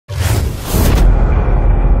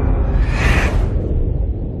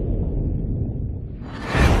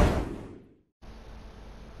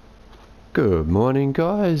Good morning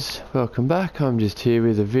guys, welcome back. I'm just here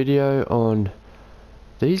with a video on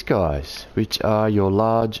these guys, which are your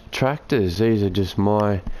large tractors. These are just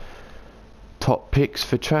my top picks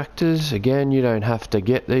for tractors. Again, you don't have to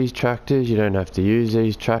get these tractors, you don't have to use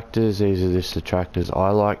these tractors. These are just the tractors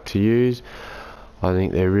I like to use. I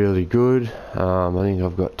think they're really good. I think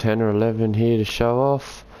I've got 10 or 11 here to show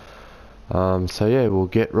off. So yeah, we'll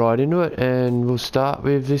get right into it and we'll start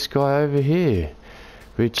with this guy over here,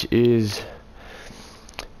 which is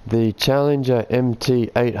the Challenger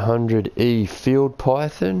MT800E Field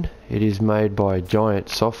Python. It is made by Giant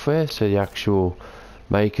Software, so the actual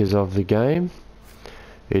makers of the game.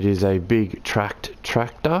 It is a big tracked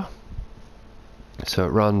tractor, so it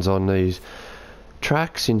runs on these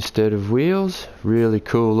tracks instead of wheels. Really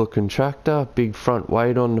cool looking tractor, big front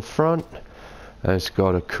weight on the front, and it's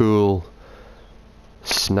got a cool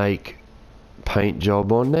snake paint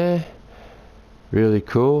job on there. Really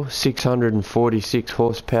cool. 646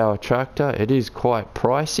 horsepower tractor. It is quite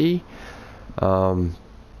pricey,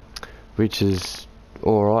 which is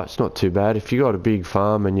alright. It's not too bad. If you got a big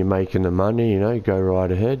farm and you're making the money, you know, go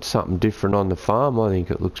right ahead. Something different on the farm. I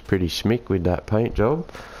think it looks pretty smick with that paint job,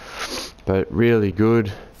 but really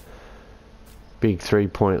good. Big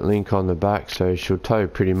 3-point link on the back, so she'll tow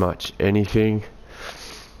pretty much anything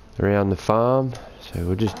around the farm. So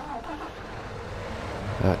we'll just,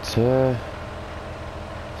 that's her.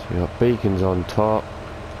 So you got beacons on top.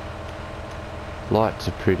 Lights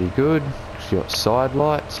are pretty good. She's got side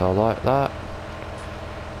lights, I like that.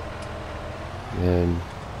 And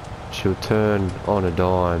she'll turn on a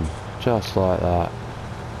dime, just like that.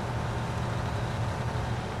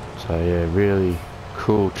 So yeah, really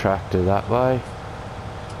cool tractor that way.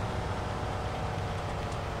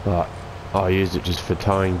 But I use it just for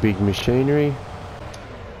towing big machinery.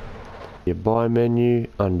 Your buy menu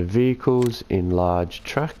under vehicles in large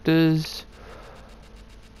tractors.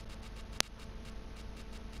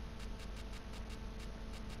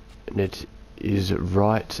 And it is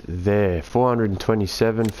right there.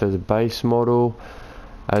 427 for the base model.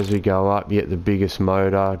 As we go up, you get the biggest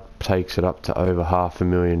motor, takes it up to over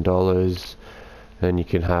 $500,000. Then you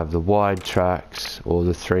can have the wide tracks or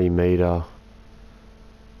the 3-meter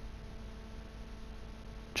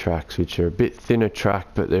tracks, which are a bit thinner track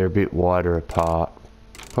but they're a bit wider apart.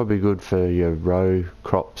 Probably good for your row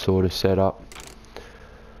crop sort of setup.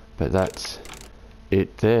 But that's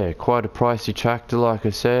it there. Quite a pricey tractor, like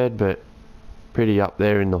I said, but pretty up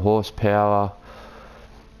there in the horsepower.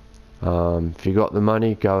 If you got the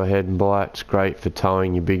money, go ahead and buy it. It's great for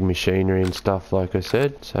towing your big machinery and stuff, like I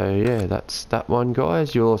said. So yeah, that's that one,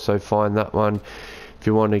 guys. You'll also find that one if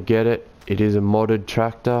you want to get it. It is a modded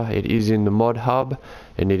tractor. It is in the mod hub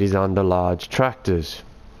and it is under large tractors.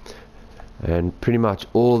 And pretty much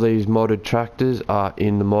all these modded tractors are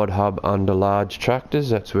in the mod hub under large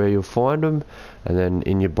tractors. That's where you'll find them. And then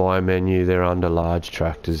in your buy menu, they're under large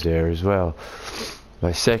tractors there as well.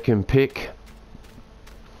 My second pick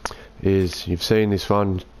is, you've seen this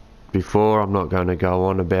one before, I'm not going to go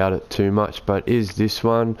on about it too much, but is this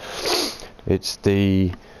one. It's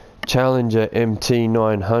the Challenger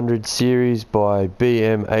MT900 series by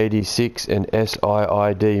BM86 and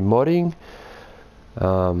SIID Modding.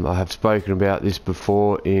 I have spoken about this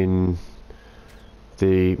before in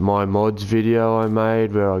the My Mods video I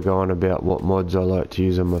made, where I go on about what mods I like to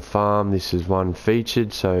use on my farm. This is one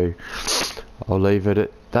featured, so I'll leave it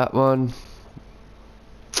at that one.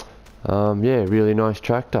 Yeah, really nice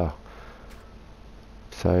tractor.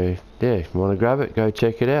 So yeah, if you want to grab it, go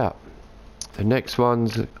check it out. The next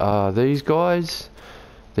ones are these guys.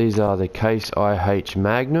 These are the Case IH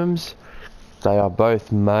Magnums. They are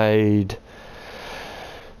both made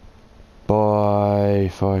by,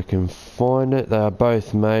 if I can find it, they are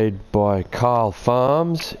both made by Carl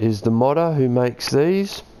Farms, is the modder who makes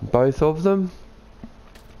these, both of them.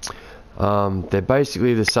 They're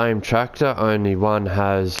basically the same tractor, only one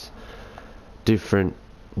has different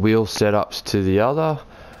wheel setups to the other.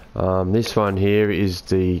 This one here is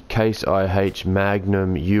the Case IH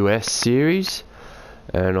Magnum US series,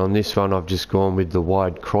 and on this one I've just gone with the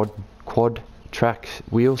wide quad track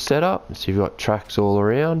wheel setup, so you've got tracks all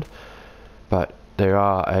around, but there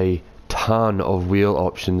are a ton of wheel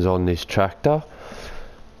options on this tractor.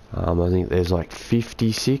 I think there's like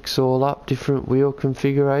 56 all up different wheel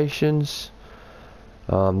configurations.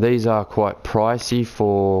 These are quite pricey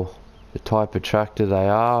for the type of tractor they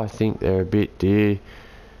are. I think they're a bit dear.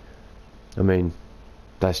 I mean,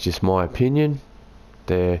 that's just my opinion.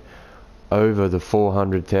 They're over the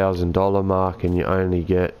 $400,000 mark and you only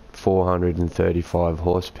get 435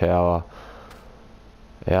 horsepower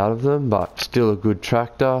out of them, but still a good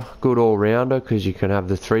tractor, good all-rounder, because you can have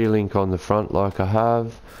the 3-link on the front like I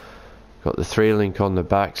have, got the 3-link on the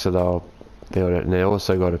back, so they'll build it, and they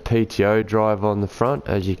also got a PTO drive on the front,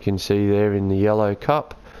 as you can see there in the yellow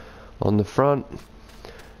cup on the front.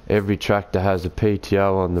 Every tractor has a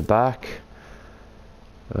PTO on the back.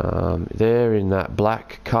 There in that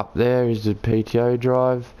black cup there is the PTO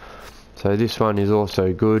drive, so this one is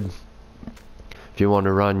also good if you want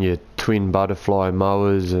to run your twin butterfly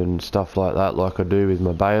mowers and stuff like that, like I do with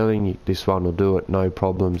my baling. This one will do it no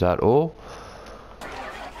problems at all.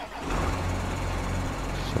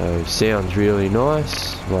 So sounds really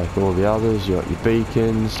nice, like all the others. You got your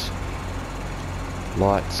beacons,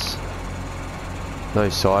 lights, no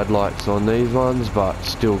side lights on these ones, but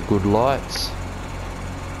still good lights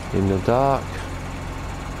in the dark.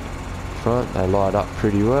 Front, they light up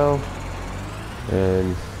pretty well,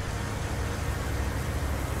 and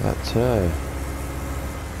that's her.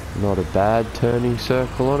 Not a bad turning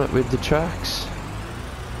circle on it with the tracks.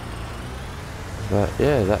 But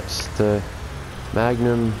yeah, that's the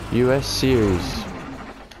Magnum US series.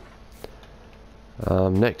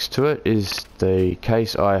 Next to it is the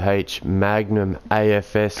Case IH Magnum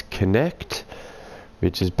AFS Connect,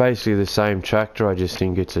 which is basically the same tractor, I just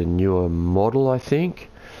think it's a newer model, I think.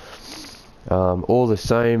 All the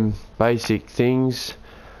same basic things,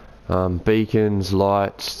 beacons,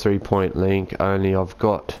 lights, 3-point link, only I've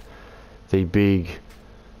got the big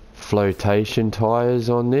flotation tyres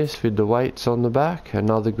on this with the weights on the back.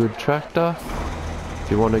 Another good tractor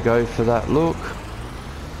if you want to go for that look.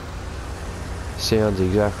 Sounds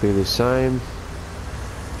exactly the same.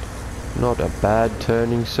 Not a bad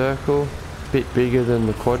turning circle, bit bigger than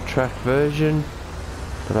the quad track version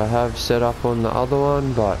that I have set up on the other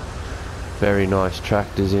one, but very nice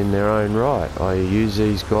tractors in their own right. I use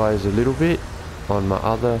these guys a little bit on my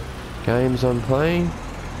other games I'm playing.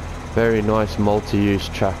 Very nice multi-use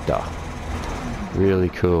tractor, really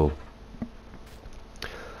cool.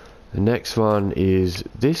 The next one is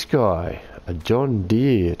this guy, a John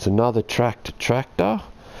Deere. It's another tractor.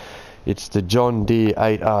 It's the John Deere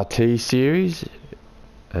 8RT series,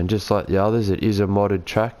 and just like the others, it is a modded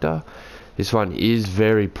tractor. This one is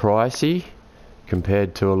very pricey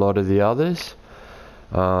compared to a lot of the others.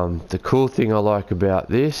 The cool thing I like about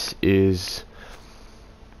this is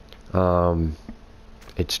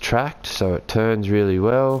it's tracked, so it turns really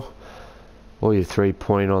well. All your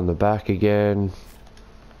 3-point on the back again,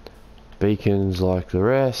 beacons like the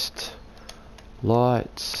rest,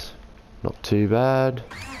 lights, not too bad.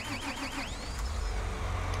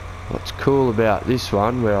 What's cool about this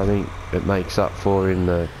one, where I think it makes up for in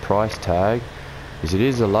the price tag, is it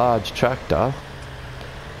is a large tractor,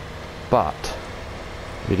 but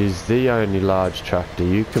it is the only large tractor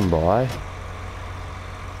you can buy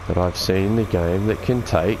that I've seen in the game that can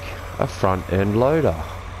take a front end loader,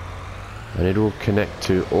 and it will connect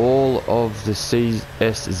to all of the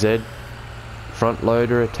CSZ front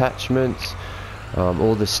loader attachments,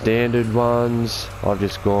 all the standard ones. I've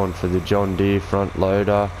just gone for the John Deere front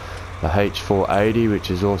loader, the H480, which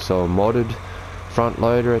is also a modded front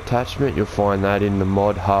loader attachment. You'll find that in the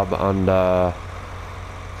mod hub under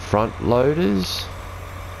front loaders,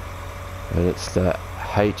 and it's the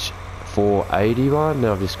H480 one.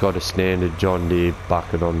 Now I've just got a standard John Deere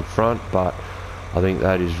bucket on the front, but I think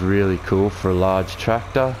that is really cool for a large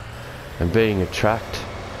tractor, and being a tracked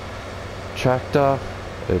tractor,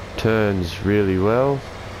 it turns really well,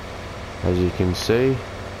 as you can see.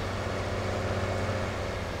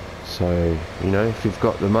 So, you know, if you've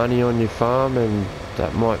got the money on your farm and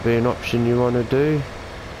that might be an option you want to do,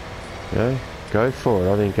 you know, go for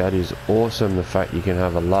it. I think that is awesome, the fact you can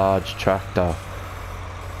have a large tractor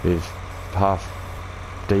with half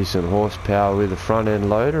decent horsepower with a front end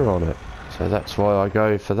loader on it. So that's why I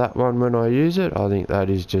go for that one when I use it. I think that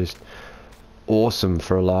is just awesome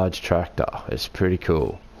for a large tractor. It's pretty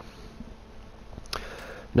cool.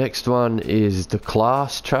 Next one is the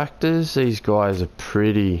Claas tractors. These guys are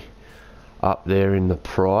pretty up there in the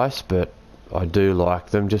price, but I do like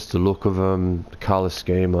them. Just the look of them, the colour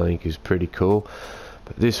scheme I think is pretty cool.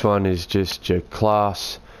 But this one is just your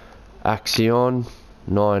Claas Axion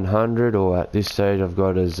 900, or at this stage I've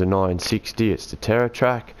got it as the 960. It's the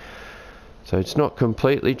TerraTrack. So it's not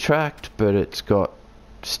completely tracked, but it's got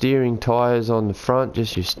steering tyres on the front,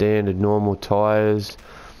 just your standard normal tyres,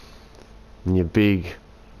 and your big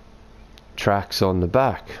tracks on the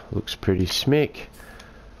back. Looks pretty smick.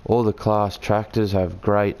 All the Claas tractors have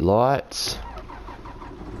great lights.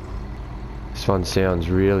 This one sounds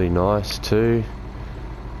really nice too.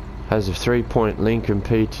 Has a 3-point Lincoln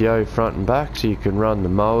PTO front and back, so you can run the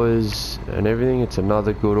mowers and everything. It's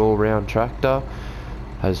another good all-round tractor.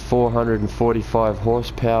 Has 445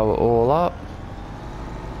 horsepower all up.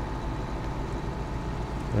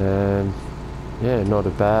 And yeah, not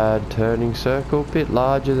a bad turning circle. Bit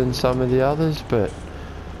larger than some of the others, but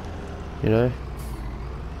you know,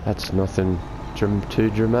 that's nothing too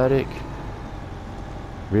dramatic.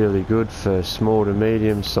 Really good for small to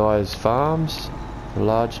medium sized farms. A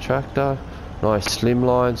large tractor. Nice slim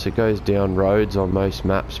line, so it goes down roads on most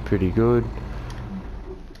maps pretty good.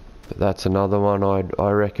 But that's another one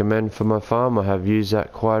I recommend for my farm. I have used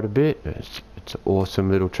that quite a bit. It's an awesome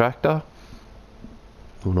little tractor.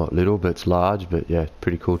 Well, not little, but it's large, but yeah,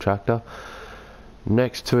 pretty cool tractor.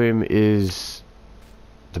 Next to him is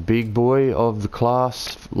the big boy of the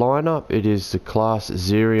class lineup. It is the Claas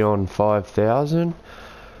Xerion 5000.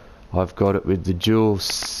 I've got it with the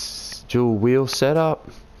dual wheel setup.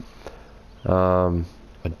 I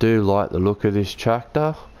do like the look of this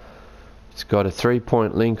tractor. It's got a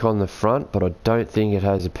 3-point link on the front, but I don't think it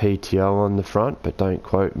has a PTO on the front, but don't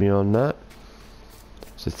quote me on that.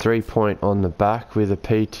 It's a 3-point on the back with a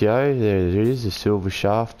PTO. There it is, the silver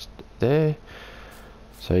shaft there.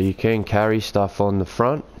 So you can carry stuff on the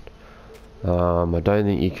front. I don't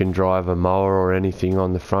think you can drive a mower or anything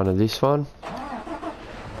on the front of this one.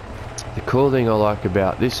 The cool thing I like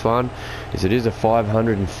about this one is it is a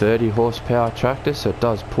 530 horsepower tractor, so it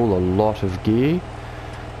does pull a lot of gear,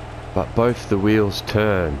 but both the wheels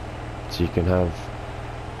turn, so you can have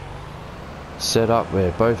set up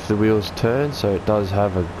where both the wheels turn, so it does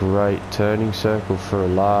have a great turning circle for a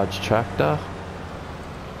large tractor.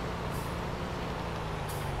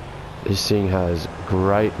 This thing has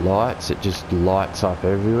great lights. It just lights up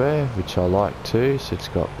everywhere, which I like too. So it's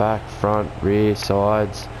got back, front, rear,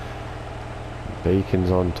 sides, beacons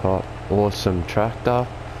on top. Awesome tractor.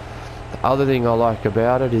 The other thing I like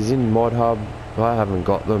about it is in Mod Hub, I haven't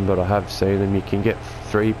got them, but I have seen them. You can get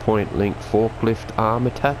 3-point link forklift arm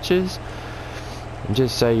attaches. And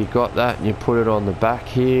just say you got that and you put it on the back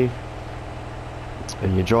here,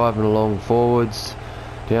 and you're driving along forwards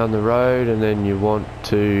down the road, and then you want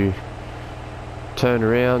to turn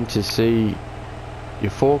around to see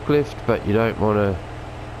your forklift, but you don't want to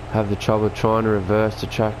have the trouble trying to reverse the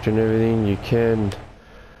tractor and everything. You can,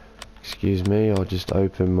 excuse me, I'll just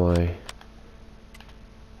open my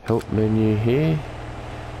help menu here.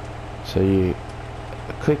 So you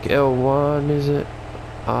click L1, is it?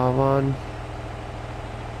 R1?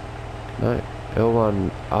 No,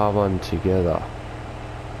 L1, R1 together.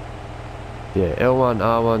 Yeah, L1,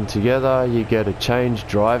 R1 together. You get a change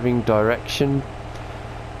driving direction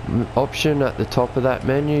option at the top of that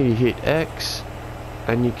menu. You hit X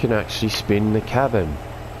and you can actually spin the cabin.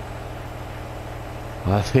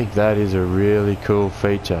 I think that is a really cool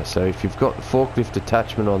feature. So if you've got the forklift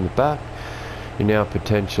attachment on the back, you now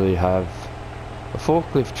potentially have a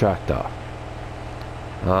forklift tractor.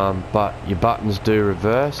 But your buttons do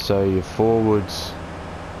reverse, so your forwards,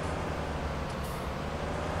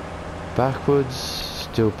 backwards,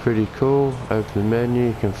 still pretty cool. Open the menu,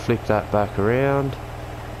 you can flick that back around.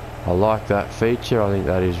 I like that feature. I think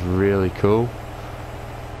that is really cool.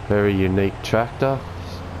 Very unique tractor.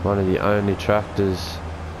 One of the only tractors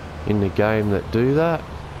in the game that do that.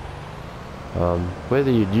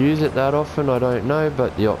 Whether you'd use it that often, I don't know,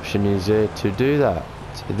 but the option is there to do that.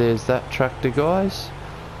 So there's that tractor, guys.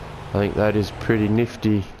 I think that is pretty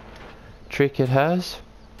nifty trick it has.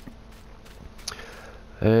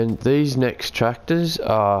 And these next tractors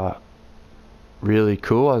are really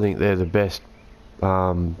cool. I think they're the best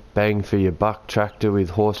bang for your buck tractor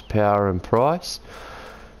with horsepower and price.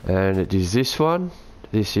 And it is this one.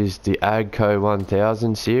 This is the AGCO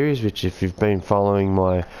 1000 series, which if you've been following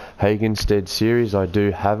my Hagenstead series, I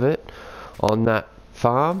do have it on that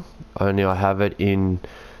farm. Only I have it in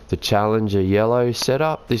the Challenger yellow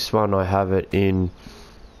setup. This one I have it in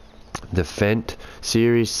the Fendt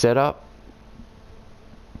series setup.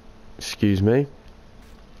 Excuse me.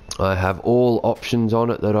 I have all options on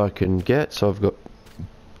it that I can get. So I've got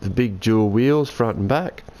the big dual wheels front and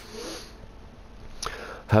back.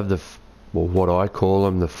 Have the, well, what I call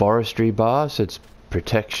them, the forestry bars. It's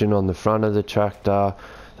protection on the front of the tractor.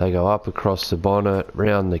 They go up across the bonnet,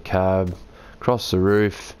 round the cab, across the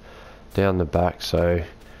roof, down the back. So I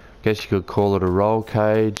guess you could call it a roll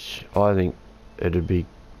cage. I think it'd be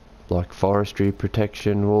like forestry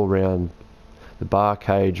protection all round the bar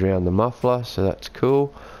cage, around the muffler. So that's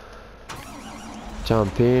cool.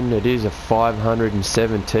 Jump in. It is a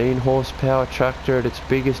 517 horsepower tractor at its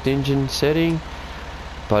biggest engine setting,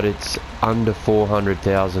 but it's under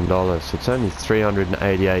 $400,000, so it's only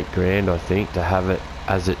 388 grand, I think, to have it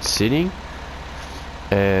as it's sitting.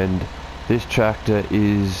 And this tractor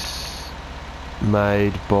is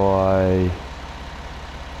made by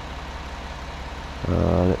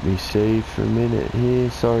Let me see for a minute here.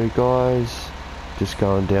 Sorry guys, just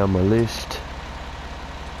going down my list.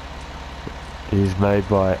 It is made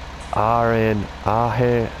by RN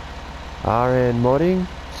Modding.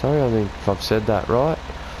 Sorry, I think if I've said that right.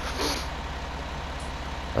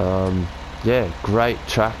 Yeah, great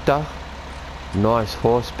tractor, nice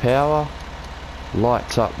horsepower,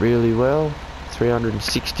 lights up really well,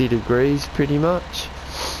 360 degrees pretty much.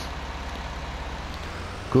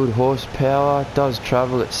 Good horsepower, does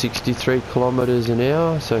travel at 63 kilometers an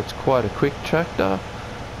hour, so it's quite a quick tractor,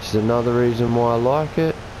 which is another reason why I like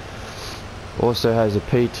it. Also has a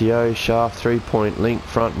PTO shaft 3-point link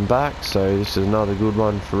front and back, so this is another good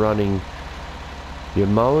one for running your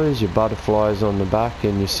mowers, your butterflies on the back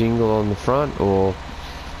and your single on the front, or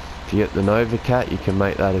if you get the Novacat you can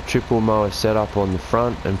make that a triple mower setup on the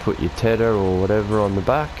front and put your tedder or whatever on the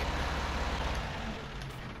back.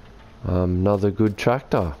 Another good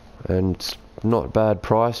tractor, and it's not a bad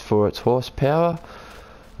price for its horsepower.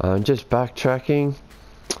 Just backtracking,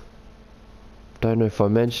 don't know if I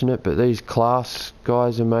mentioned it, but these Claas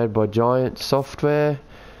guys are made by Giant Software.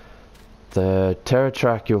 The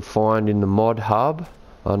TerraTrak you'll find in the mod hub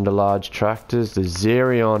under large tractors. The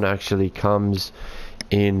Xerion actually comes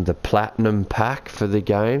in the platinum pack for the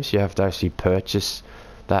game, so you have to actually purchase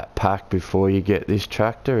that pack before you get this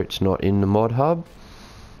tractor. It's not in the mod hub.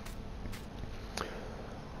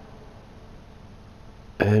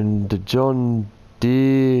 And the John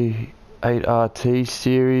Deere 8RT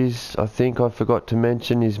series, I think I forgot to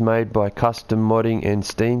mention, is made by Custom Modding and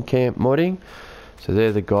Steam Camp Modding. So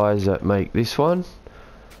they're the guys that make this one.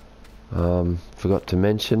 Forgot to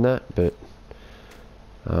mention that, but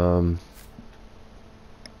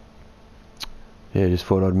yeah, just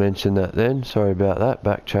thought I'd mention that then. Sorry about that,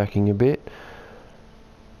 backtracking a bit.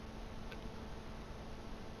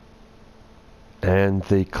 And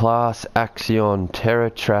the Claas Axion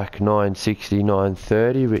TerraTrak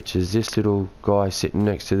 960-930, which is this little guy sitting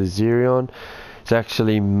next to the Xerion, it's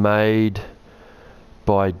actually made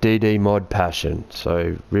by DD Mod Passion,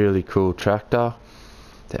 so really cool tractor.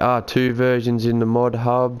 There are two versions in the mod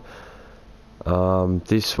hub.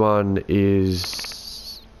 This one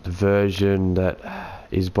is the version that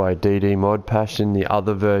is by DD Mod Passion, the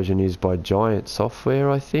other version is by Giant Software,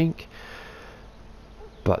 I think.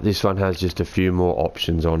 But this one has just a few more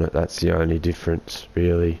options on it, that's the only difference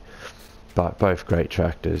really. But both great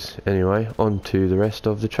tractors. Anyway, on to the rest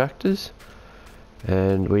of the tractors.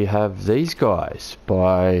 And we have these guys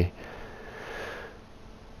by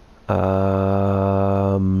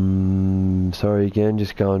sorry again,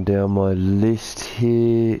 just going down my list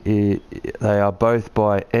here. They are both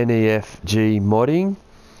by NEFG Modding,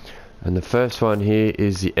 and the first one here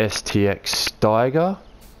is the STX Steiger.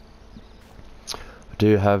 I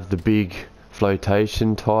do have the big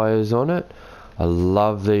flotation tires on it. I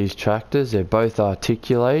love these tractors, they're both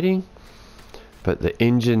articulating, but the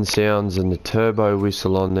engine sounds and the turbo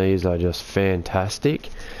whistle on these are just fantastic,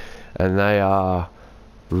 and they are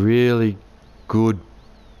really good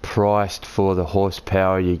priced for the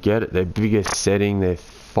horsepower you get at their biggest setting. They're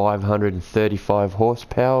 535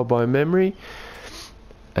 horsepower by memory,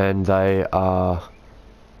 and they are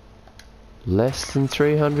less than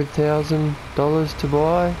 $300,000 to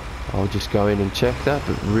buy. I'll just go in and check that,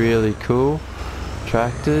 but really cool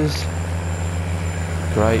tractors.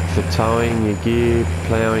 Great for towing your gear,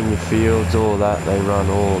 ploughing your fields, all that. They run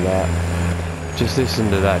all that. Just listen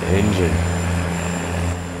to that engine.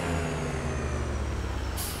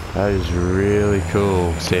 That is really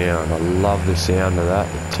cool sound. I love the sound of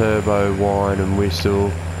that. The turbo whine and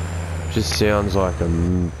whistle just sounds like a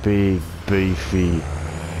big, beefy,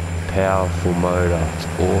 powerful motor. It's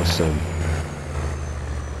awesome.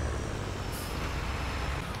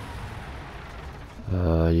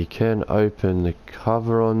 You can open the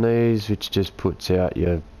cover on these, which just puts out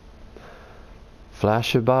your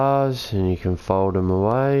flasher bars, and you can fold them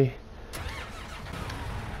away.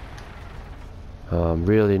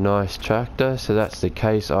 Really nice tractor. So that's the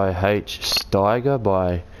Case IH Steiger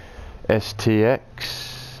by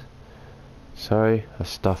STX. Sorry, I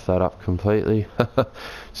stuffed that up completely.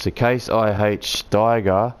 It's the Case IH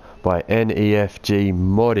Steiger by NEFG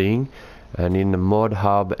Modding, and in the mod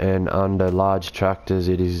hub and under large tractors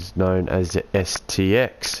it is known as the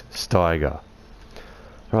STX Steiger.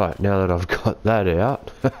 Right, now that I've got that out,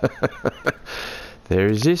 there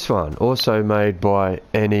is this one, also made by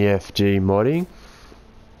NEFG Modding.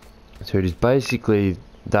 So it is basically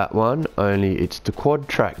that one, only it's the quad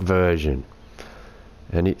track version,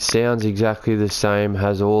 and it sounds exactly the same,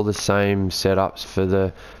 has all the same setups for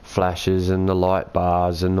the flashes and the light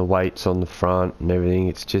bars and the weights on the front and everything.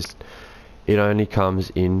 It's just, it only comes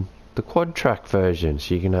in the the quad track version.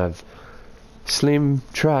 So you can have slim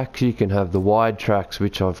tracks, you can have the wide tracks,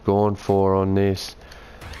 which I've gone for on this.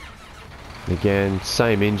 Again,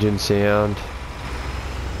 same engine sound.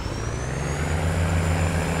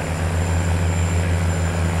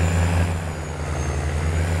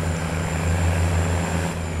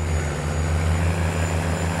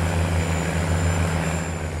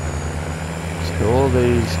 So all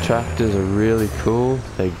these tractors are really cool.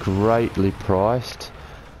 They're greatly priced.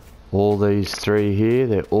 All these three here,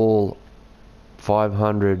 they're all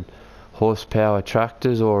 500 horsepower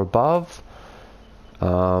tractors or above.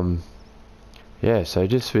 Yeah, so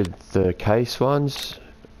just with the case ones,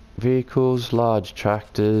 vehicles, large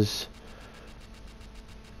tractors,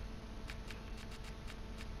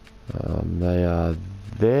 they are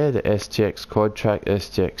there, the STX Quad Track,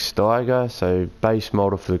 STX Steiger. So base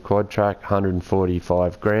model for the Quad Track,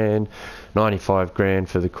 145 grand, 95 grand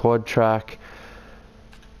for the Quad Track.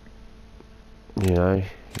 You know,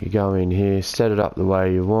 you go in here, set it up the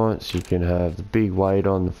way you want, so you can have the big weight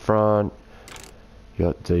on the front. You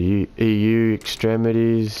got the EU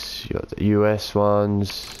extremities, you got the US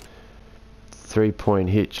ones, 3-point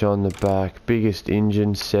hitch on the back, biggest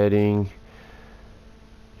engine setting.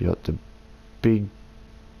 You got the big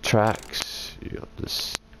tracks, you got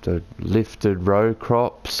the lifted row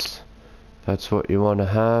crops. That's what you want to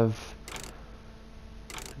have.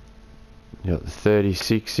 You got the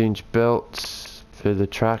 36-inch belts for the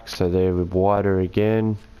tracks, so they're wider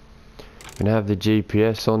again. You can have the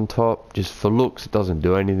GPS on top, just for looks. It doesn't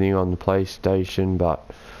do anything on the PlayStation, but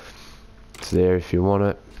it's there if you want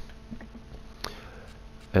it.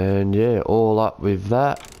 And yeah, all up with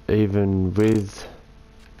that, even with,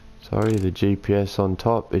 sorry, the GPS on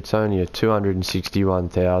top, it's only a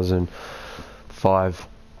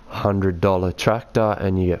 $261,500 tractor,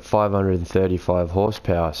 and you get 535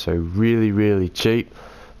 horsepower. So really cheap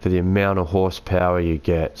for the amount of horsepower you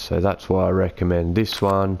get. So that's why I recommend this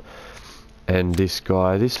one. And this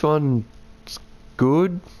guy, this one's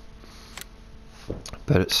good,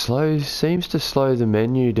 but it seems to slow the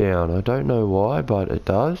menu down. I don't know why, but it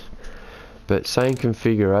does. But same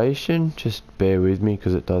configuration, just bear with me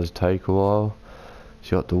because it does take a while.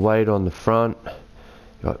 So you got the weight on the front, you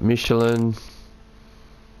got Michelin,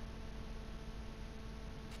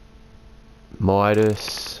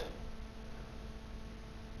 Midas,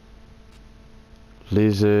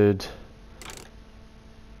 Lizard,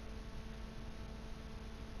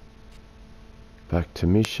 back to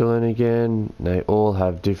Michelin again. They all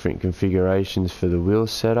have different configurations for the wheel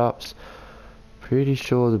setups. Pretty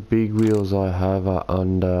sure the big wheels I have are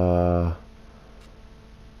under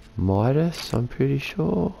Midas, I'm pretty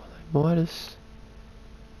sure. Midas?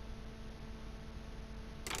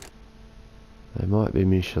 They might be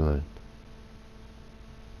Michelin.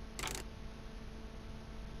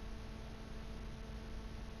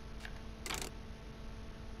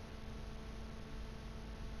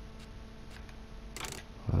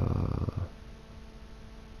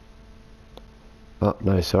 Oh,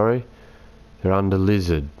 no, sorry. They're under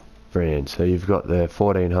Lizard brand. So you've got the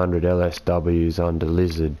 1400 LSWs under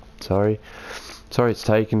Lizard. Sorry it's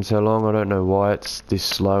taken so long. I don't know why it's this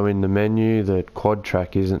slow in the menu. The Quad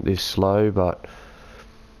Track isn't this slow, but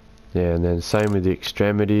yeah, and then same with the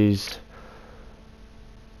extremities.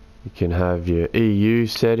 You can have your EU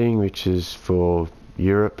setting, which is for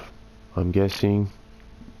Europe, I'm guessing.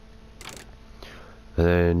 And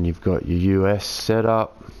then you've got your US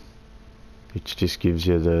setup, which just gives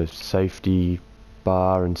you the safety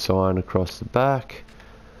bar and sign across the back.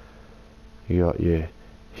 You got your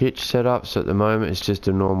hitch setup, so at the moment it's just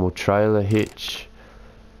a normal trailer hitch.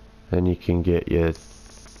 Then you can get your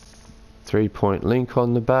 3-point link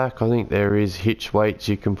on the back. I think there is hitch weights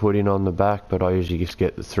you can put in on the back, but I usually just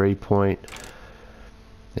get the 3-point.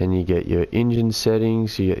 Then you get your engine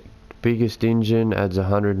settings. You get biggest engine, adds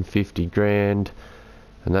 150 grand.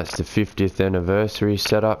 And that's the 50th anniversary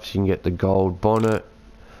setup, so you can get the gold bonnet.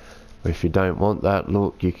 Or if you don't want that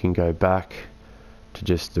look, you can go back to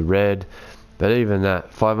just the red. But even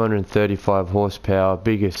that, 535 horsepower,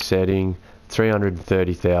 biggest setting,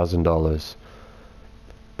 $330,000.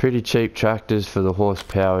 Pretty cheap tractors for the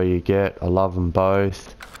horsepower you get. I love them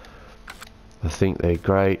both. I think they're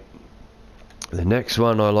great. The next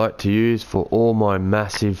one I like to use for all my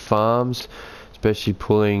massive farms, especially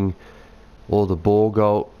pulling all the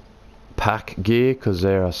Borgalt pack gear, because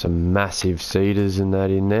there are some massive seeders and that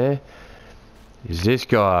in there, is this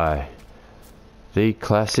guy, the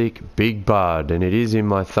classic Big Bud, and it is in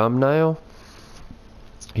my thumbnail.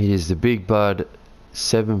 It is the Big Bud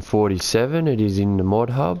 747. It is in the Mod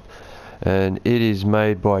Hub, and it is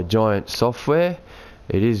made by Giant Software.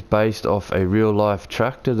 It is based off a real life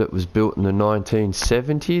tractor that was built in the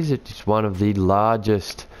 1970s. It's one of the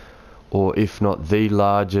largest, or if not the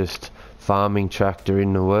largest, farming tractor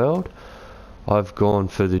in the world. I've gone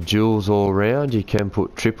for the duals all round. You can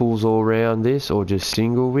put triples all round this, or just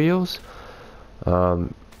single wheels. It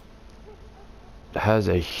has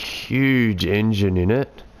a huge engine in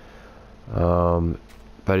it,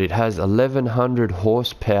 but it has 1100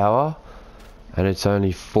 horsepower and it's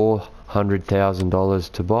only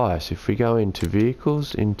 $400,000 to buy. So if we go into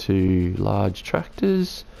vehicles, into large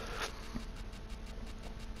tractors,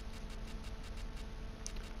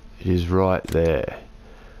 it is right there.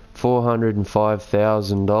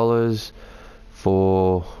 $405,000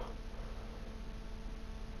 for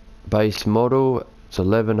base model. It's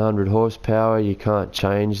 1100 horsepower. You can't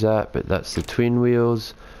change that, but that's the twin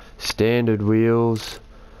wheels. Standard wheels,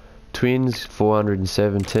 twins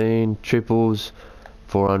 417, triples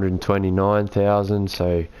 429,000.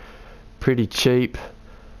 So pretty cheap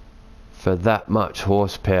for that much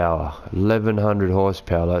horsepower. 1100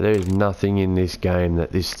 horsepower. Like, there is nothing in this game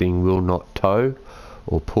that this thing will not tow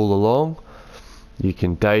or pull along. You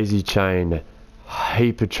can daisy chain a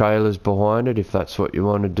heap of trailers behind it if that's what you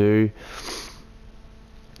want to do.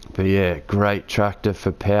 But yeah, great tractor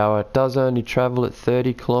for power. It does only travel at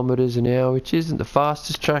 30 kilometers an hour, which isn't the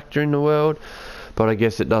fastest tractor in the world, but I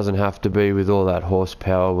guess it doesn't have to be with all that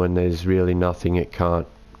horsepower when there's really nothing it can't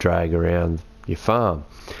drag around your farm.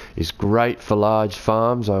 It's great for large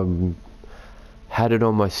farms. I had it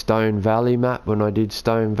on my Stone Valley map when I did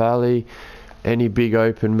Stone Valley. Any big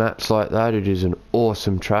open maps like that, it is an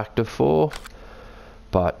awesome tractor for.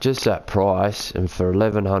 But just that price, and for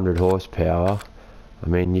 1100 horsepower, I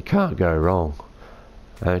mean, you can't go wrong.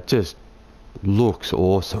 And it just looks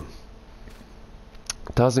awesome.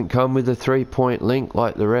 It doesn't come with a 3-point link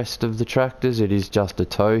like the rest of the tractors. It is just a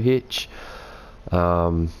tow hitch,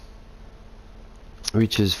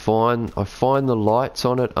 which is fine. I find the lights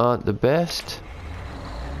on it aren't the best.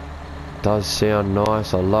 Does sound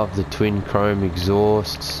nice. I love the twin chrome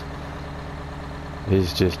exhausts. It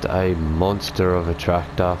is just a monster of a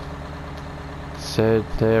tractor. Said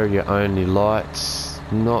there are your only lights.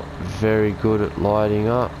 Not very good at lighting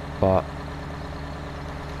up, but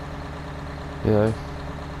you know,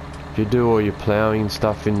 if you do all your ploughing and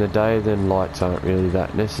stuff in the day, then lights aren't really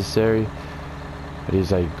that necessary. It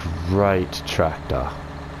is a great tractor.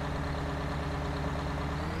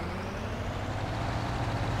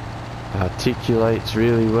 Articulates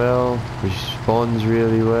really well, responds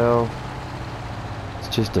really well.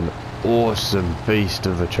 It's just an awesome beast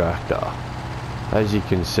of a tractor. As you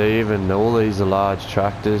can see, even all these are large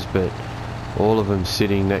tractors, but all of them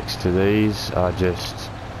sitting next to these are just,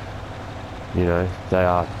 you know, they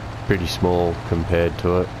are pretty small compared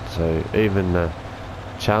to it. So even the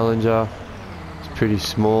Challenger is pretty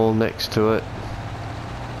small next to it,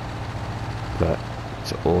 but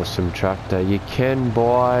it's an awesome tractor. You can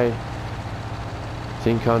buy, I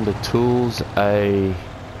think under tools, a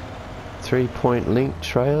 3-point link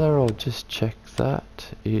trailer. I'll just check that.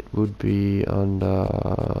 It would be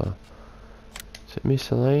under, is it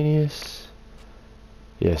miscellaneous?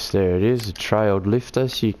 Yes, there it is, a trailed lifter.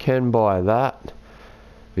 So you can buy that,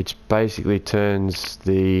 which basically turns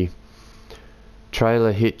the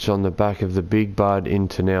trailer hitch on the back of the Big Bud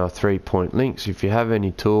into now 3-point links. If you have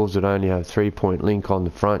any tools that only have 3-point link on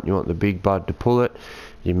the front, you want the Big Bud to pull it,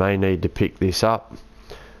 you may need to pick this up.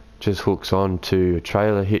 Just hooks on to a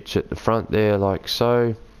trailer hitch at the front there, like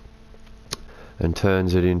so, and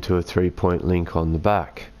turns it into a 3-point link on the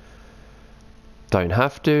back. Don't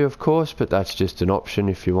have to, of course, but that's just an option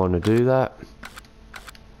if you want to do that.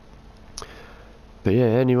 But yeah,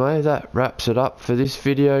 anyway, that wraps it up for this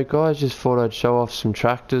video, guys. Just thought I'd show off some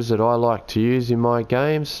tractors that I like to use in my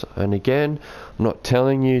games. And again, I'm not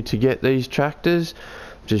telling you to get these tractors,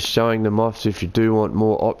 I'm just showing them off. So if you do want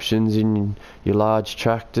more options in your large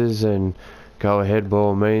tractors, and go ahead, by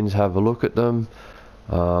all means, have a look at them.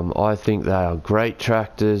 I think they are great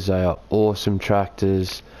tractors. They are awesome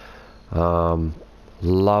tractors.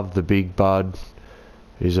 Love the Big Bud.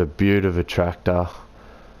 Is a beaut of a tractor.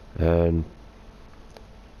 And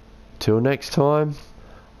till next time.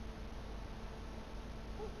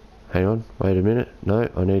 Hang on, wait a minute. No,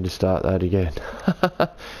 I need to start that again.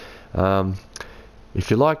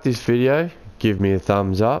 If you like this video, give me a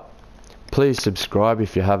thumbs up. Please subscribe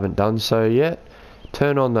if you haven't done so yet.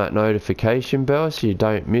 Turn on that notification bell so you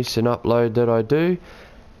don't miss an upload that I do.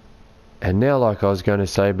 And now, like I was going to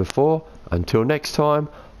say before, until next time,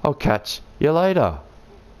 I'll catch you later.